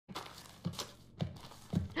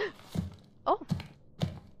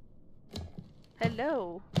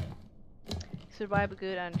Hello. Survive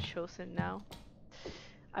good and chosen now.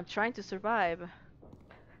 I'm trying to survive.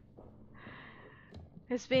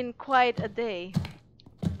 It's been quite a day.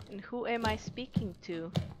 And who am I speaking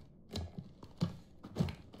to?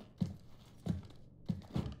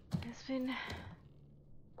 It's been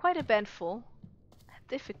quite eventful,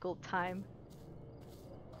 a difficult time.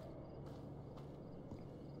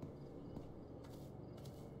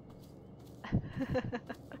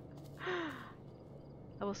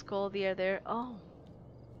 I was called the other. Oh,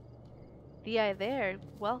 the there.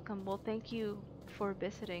 Welcome. Well, thank you for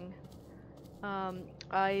visiting.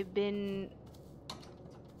 I've been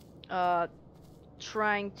uh,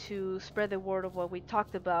 trying to spread the word of what we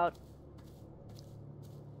talked about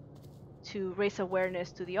to raise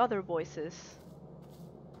awareness to the other voices,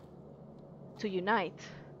 to unite.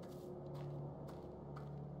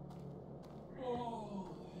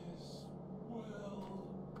 All is well.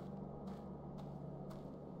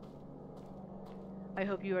 I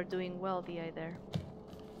hope you are doing well, the there.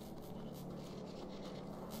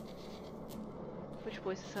 Which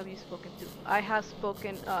voices have you spoken to? I have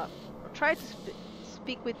spoken, tried to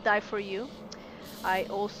speak with Die for You. I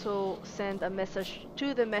also sent a message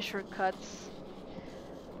to the Measure Cuts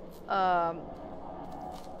um,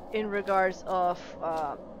 in regards of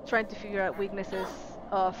trying to figure out weaknesses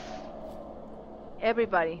of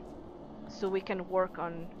everybody so we can work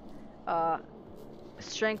on uh,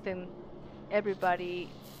 strengthen everybody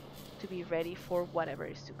to be ready for whatever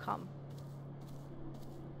is to come.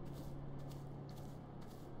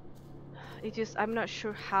 I'm not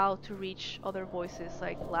sure how to reach other voices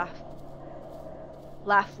like Laugh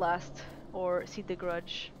Last or See the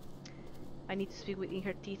Grudge. I need to speak with In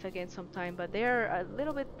Her Teeth again sometime, but they're a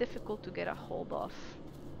little bit difficult to get a hold of.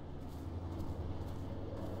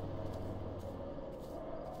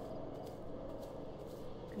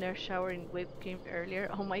 Nurse shower in whipped cream earlier.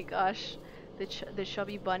 Oh my gosh, the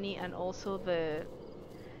chubby bunny and also the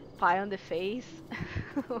pie on the face.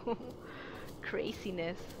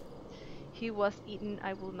 Craziness. He was eaten.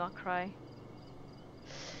 I will not cry.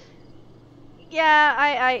 Yeah,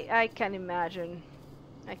 I can imagine.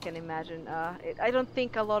 I can imagine. I don't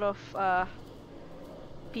think a lot of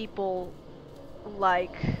people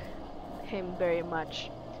like him very much.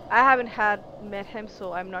 I haven't met him,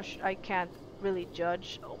 so I'm not. I can't really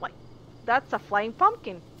judge. Oh my, that's a flying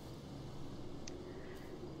pumpkin.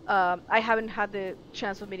 I haven't had the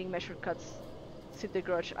chance of meeting Measure Cuts, Sid the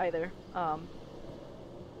Grudge either.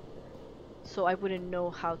 So I wouldn't know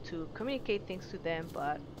how to communicate things to them,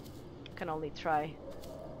 but can only try.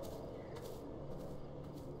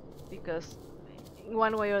 Because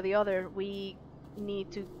one way or the other, we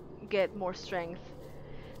need to get more strength.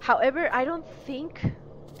 However, I don't think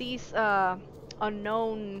these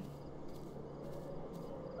unknown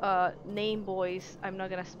name boys, I'm not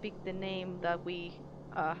gonna speak the name that we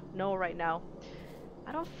know right now.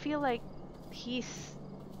 I don't feel like he's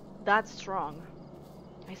that strong.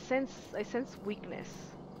 I sense weakness.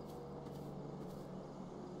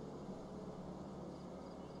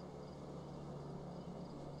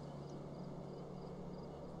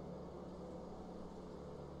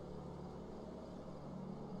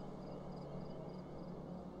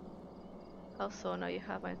 Also, now you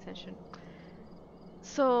have my attention.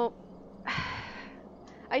 So,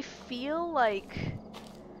 I feel like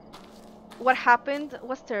what happened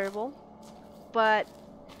was terrible, but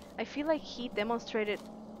I feel like he demonstrated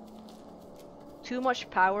too much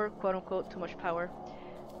power, quote unquote, too much power,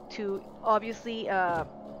 to obviously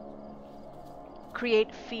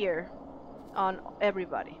create fear on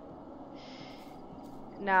everybody.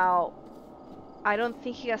 Now, I don't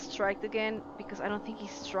think he has striked again because I don't think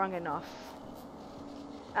he's strong enough.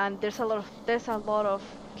 And there's a lot of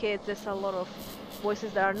kids, there's a lot of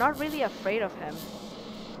voices that are not really afraid of him.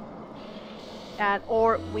 And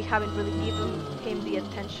or we haven't really given him the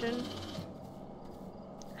attention.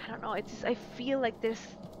 I don't know, it's just, I feel like there's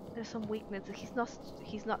some weakness.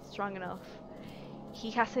 He's not strong enough. He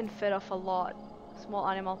hasn't fed off a lot. Small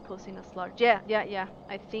animal posing as large. Yeah.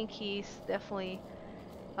 I think he's definitely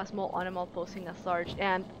a small animal posing as large,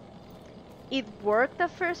 and it worked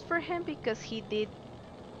at first for him because he did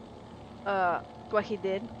uh, what he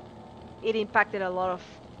did. It impacted a lot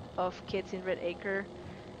of kids in Red Acre.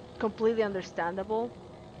 Completely understandable,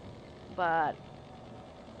 but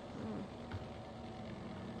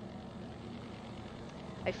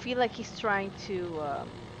I feel like he's trying to.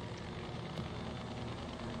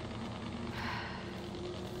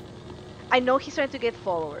 I know he's trying to get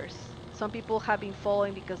followers. Some people have been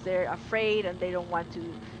following because they're afraid and they don't want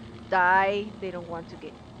to die. They don't want to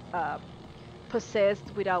get uh,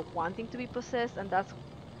 possessed without wanting to be possessed, and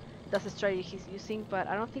that's the strategy he's using, but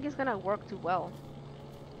I don't think it's gonna work too well.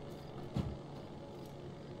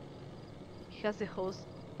 He has the host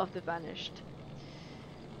of the vanished.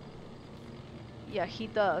 Yeah, he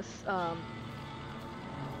does.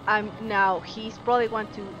 I'm now he's probably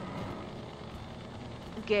want to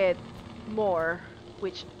get more,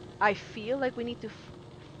 which I feel like we need to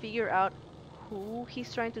figure out who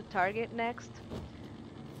he's trying to target next,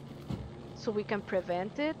 so we can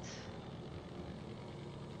prevent it.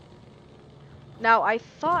 Now, I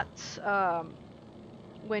thought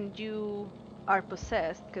when you are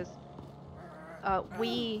possessed, because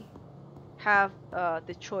we have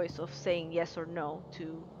the choice of saying yes or no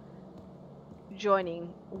to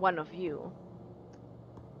joining one of you.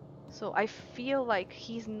 So I feel like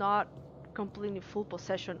he's not completely full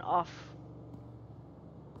possession of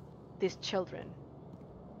these children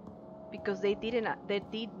because they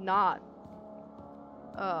did not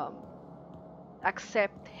um,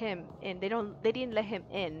 accept him, and they didn't let him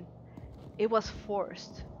in. It was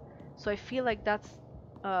forced. So I feel like that's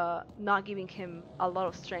not giving him a lot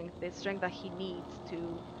of strength, the strength that he needs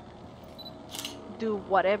to do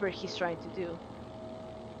whatever he's trying to do.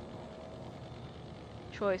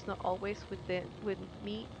 Choice not always with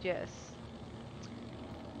me, yes.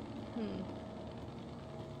 Hmm.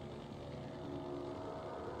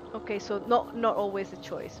 Okay, so not always a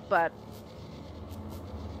choice, but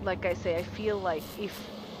like I say, I feel like if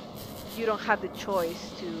you don't have the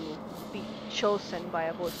choice to be chosen by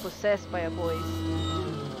a voice, possessed by a voice,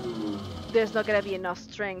 there's not gonna be enough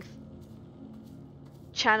strength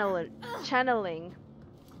channeling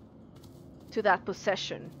to that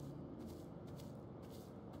possession.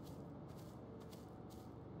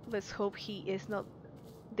 Let's hope he is not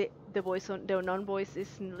the voice on the unknown voice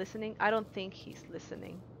isn't listening. I don't think he's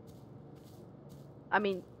listening. I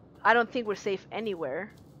mean, I don't think we're safe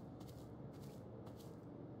anywhere.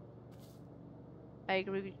 I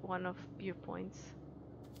agree with one of your points.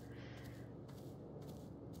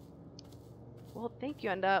 Well, thank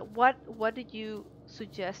you. And what did you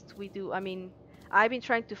suggest we do? I mean, I've been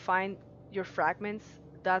trying to find your fragments.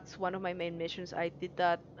 That's one of my main missions. I did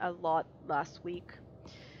that a lot last week.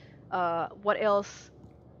 What else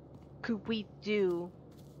could we do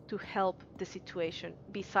to help the situation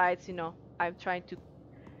besides, I'm trying to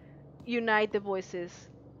unite the voices.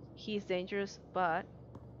 He's dangerous, but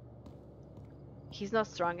he's not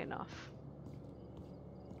strong enough.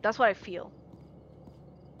 That's what I feel.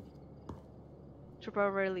 Trooper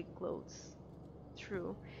rarely gloats.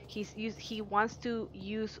 True. He wants to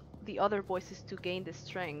use the other voices to gain the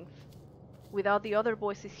strength. Without the other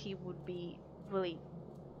voices, he would be really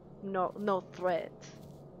no threat.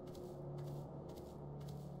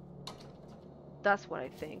 That's what I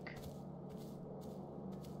think.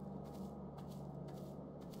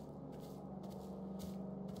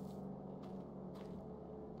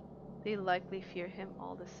 They likely fear him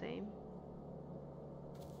all the same.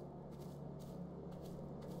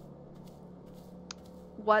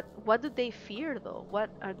 What do they fear though? What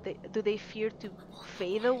are they? Do they fear to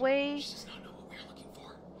fade away? She does not know what we are looking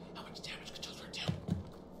for. How much damage could children do?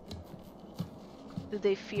 Do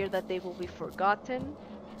they fear that they will be forgotten?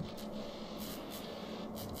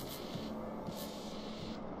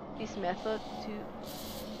 This method to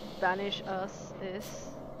banish us is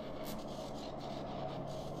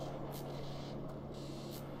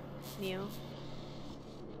new.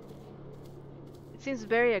 It seems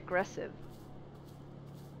very aggressive.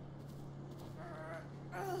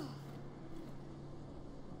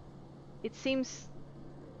 It seems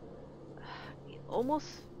almost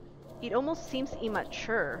it almost seems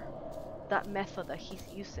immature, that method that he's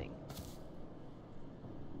using.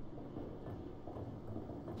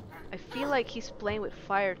 I feel like he's playing with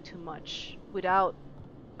fire too much without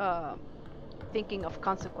thinking of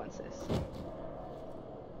consequences.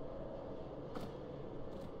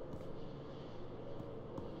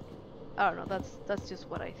 I don't know, that's just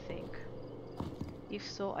what I think. If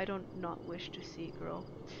so, I don't not wish to see it grow.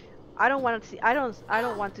 I don't want to see I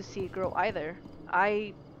don't want to see it grow either.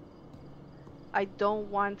 I don't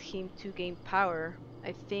want him to gain power.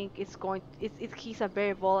 I think he's a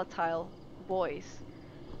very volatile voice.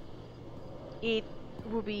 It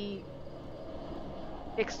will be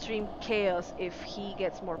extreme chaos if he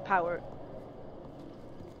gets more power.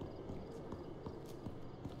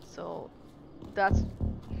 So that's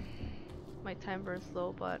my time burns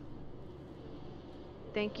low, but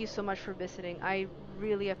thank you so much for visiting. I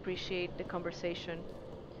really appreciate the conversation.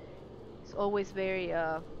 It's always very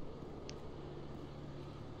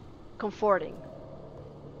comforting.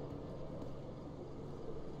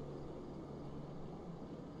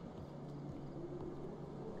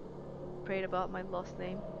 Prayed about my lost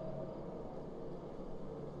name.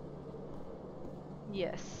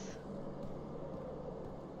 Yes.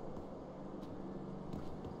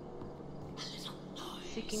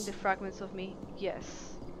 Seeking the fragments of me.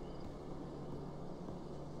 Yes.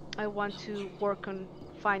 I want to work on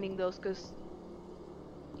finding those because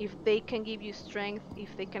if they can give you strength,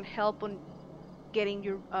 if they can help on getting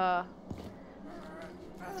your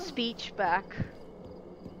speech back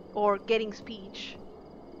or getting speech,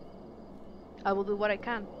 I will do what I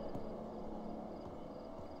can.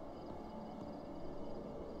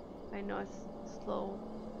 I know it's slow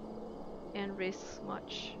and risks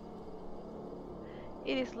much.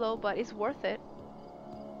 It is slow, but it's worth it.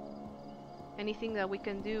 Anything that we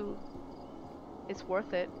can do, it's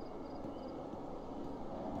worth it.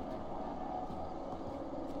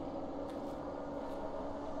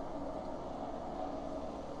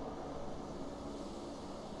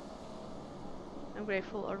 I'm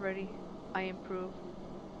grateful already. I improve.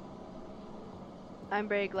 I'm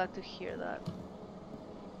very glad to hear that.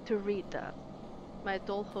 To read that. My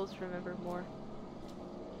adult hosts remember more.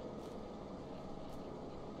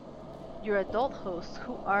 Your adult hosts?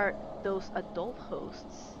 Who are those adult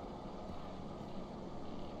hosts?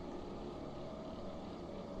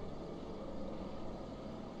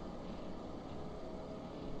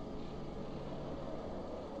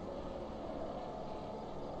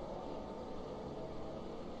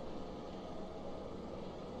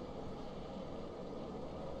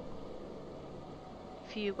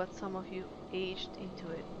 Few, but some of you aged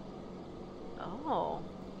into it. Oh,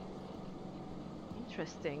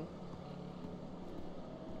 interesting.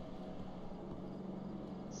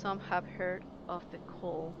 Some have heard of the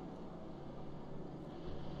call.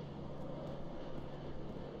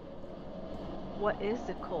 What is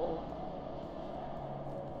the call?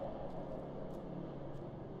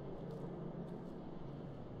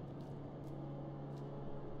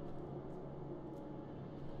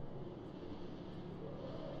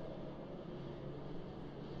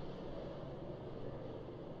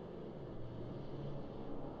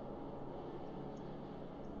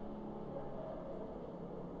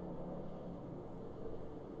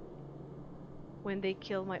 When they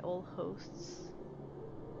kill my old hosts.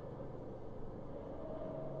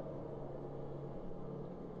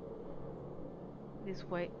 This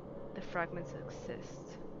way the fragments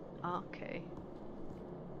exist. Okay.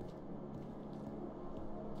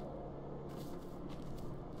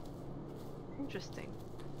 Interesting.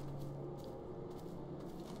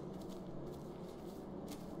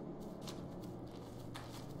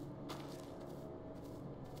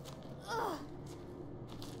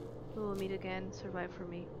 We will meet again. Survive for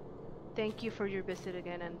me. Thank you for your visit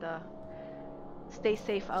again, and stay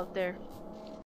safe out there.